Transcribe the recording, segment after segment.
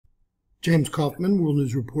James Kaufman, World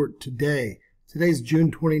News Report today. Today's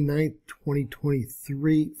June 29th,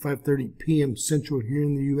 2023, 5:30 p.m. Central here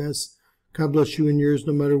in the U.S. God bless you and yours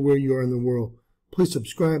no matter where you are in the world. Please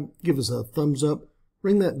subscribe, give us a thumbs up,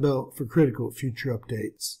 ring that bell for critical future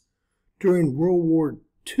updates. During World War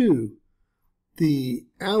II, the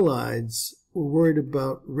Allies were worried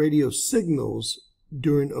about radio signals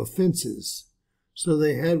during offenses. So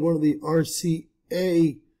they had one of the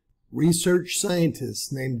RCA research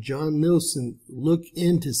scientists named John Nielsen look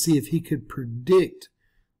in to see if he could predict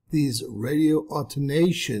these radio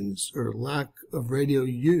attenuations or lack of radio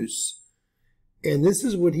use. And this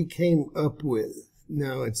is what he came up with.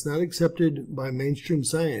 Now, it's not accepted by mainstream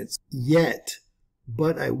science yet,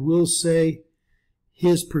 but I will say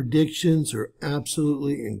his predictions are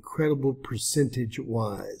absolutely incredible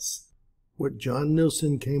percentage-wise. What John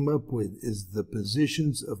Nielsen came up with is the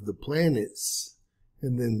positions of the planets,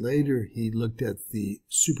 and then later he looked at the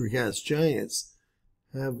supergas giants,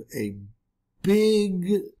 have a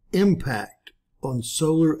big impact on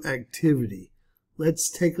solar activity. Let's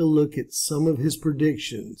take a look at some of his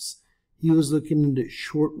predictions. He was looking into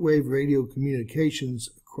shortwave radio communications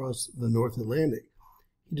across the North Atlantic.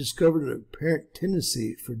 He discovered an apparent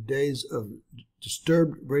tendency for days of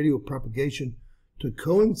disturbed radio propagation to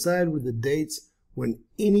coincide with the dates when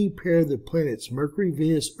any pair of the planets, Mercury,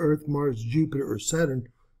 Venus, Earth, Mars, Jupiter, or Saturn,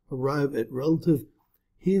 arrive at relative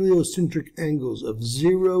heliocentric angles of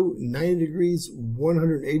 0, 90 degrees,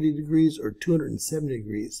 180 degrees, or 270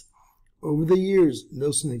 degrees. Over the years,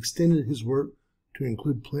 Nielsen extended his work to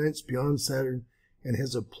include planets beyond Saturn and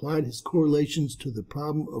has applied his correlations to the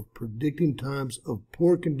problem of predicting times of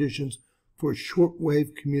poor conditions for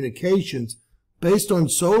shortwave communications based on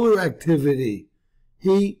solar activity.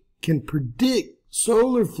 He can predict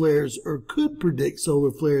solar flares, or could predict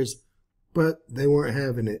solar flares, but they weren't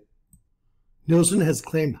having it. Nielsen has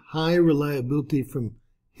claimed high reliability from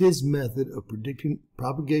his method of predicting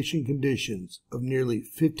propagation conditions. Of nearly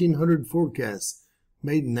 1,500 forecasts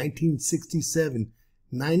made in 1967,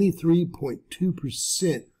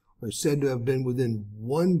 93.2% are said to have been within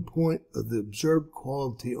 1 point of the observed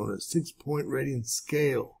quality on a 6-point rating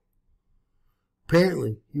scale.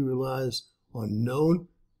 Apparently, he relies on known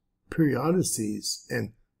periodicities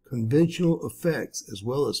and conventional effects as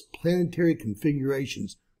well as planetary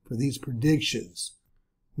configurations for these predictions.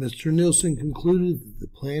 Mr. Nielsen concluded that the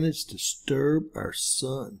planets disturb our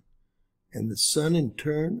sun, and the sun in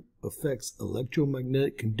turn affects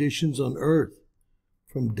electromagnetic conditions on Earth.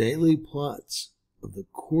 From daily plots of the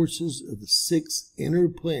courses of the 6 inner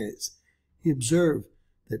planets, he observed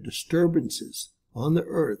that disturbances on the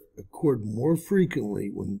Earth occur more frequently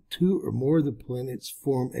when 2 or more of the planets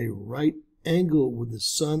form a right angle with the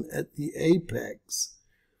sun at the apex,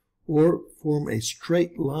 or form a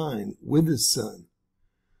straight line with the sun.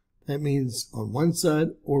 That means on one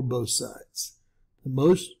side or both sides. The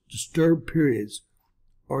most disturbed periods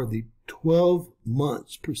are the 12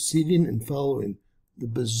 months preceding and following the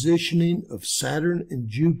positioning of Saturn and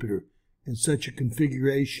Jupiter in such a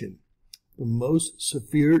configuration. The most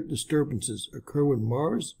severe disturbances occur when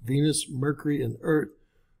Mars, Venus, Mercury, and Earth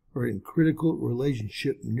are in critical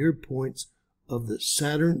relationship near points of the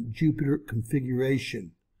Saturn-Jupiter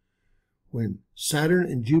configuration. When Saturn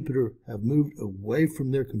and Jupiter have moved away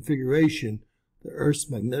from their configuration, the Earth's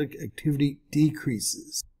magnetic activity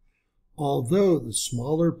decreases. Although the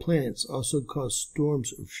smaller planets also cause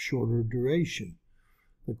storms of shorter duration.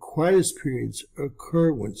 The quietest periods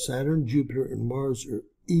occur when Saturn, Jupiter, and Mars are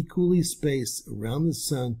equally spaced around the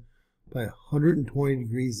Sun by 120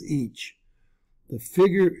 degrees each. The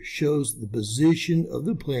figure shows the position of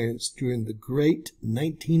the planets during the Great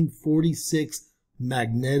 1946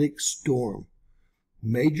 magnetic storm.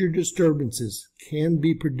 Major disturbances can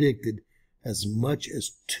be predicted as much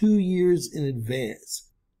as 2 years in advance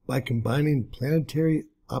by combining planetary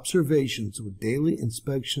observations with daily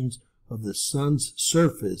inspections of the Sun's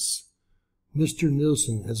surface. Mr.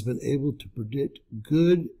 Nielsen has been able to predict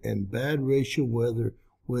good and bad ratio weather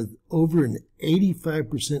with over an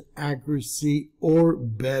 85% accuracy or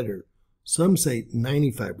better. Some say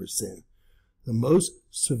 95%. The most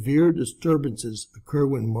severe disturbances occur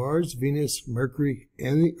when Mars, Venus, Mercury,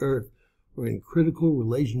 and the Earth are in critical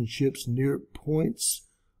relationships near points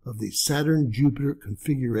of the Saturn-Jupiter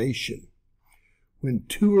configuration. When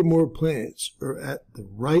 2 or more planets are at the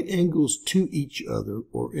right angles to each other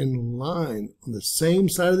or in line on the same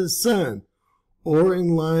side of the Sun or in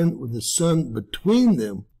line with the Sun between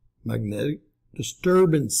them, magnetic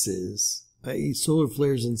disturbances, i.e. solar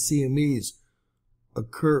flares and CMEs,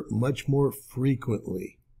 occur much more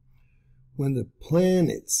frequently. When the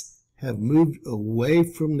planets have moved away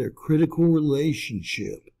from their critical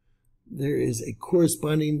relationship, there is a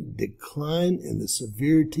corresponding decline in the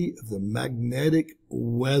severity of the magnetic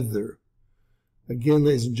weather. Again,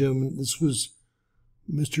 ladies and gentlemen, this was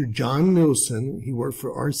Mr. John Nilsson. He worked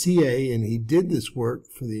for RCA, and he did this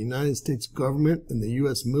work for the United States government and the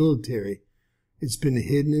U.S. military. It's been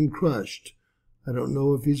hidden and crushed. I don't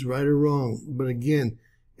know if he's right or wrong, but again,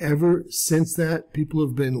 ever since that, people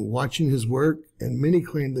have been watching his work, and many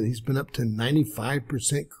claim that he's been up to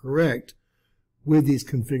 95% correct with these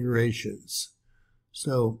configurations.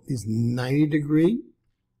 So these 90 degree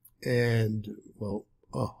and, well,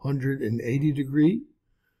 180 degree,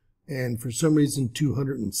 and for some reason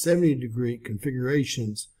 270 degree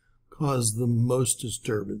configurations cause the most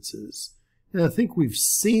disturbances. And I think we've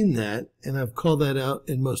seen that, and I've called that out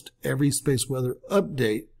in most every space weather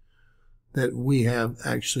update that we have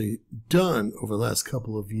actually done over the last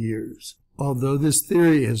couple of years. Although this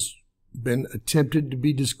theory has been attempted to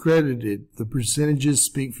be discredited, the percentages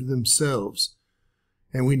speak for themselves.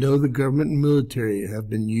 And we know the government and military have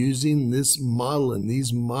been using this model and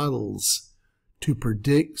these models to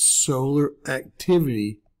predict solar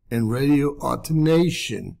activity and radio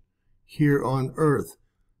alternation here on Earth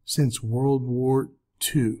since World War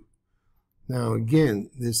II. Now again,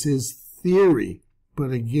 this is theory,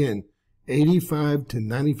 but again, 85 to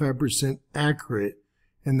 95% accurate,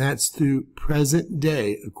 and that's through present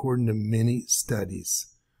day according to many studies.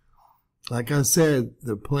 Like I said,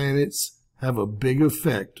 the planets have a big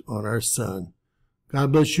effect on our sun.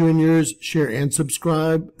 God bless you and yours. Share and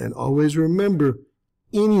subscribe, and always remember,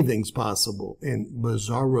 anything's possible in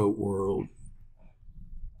Bizarro World.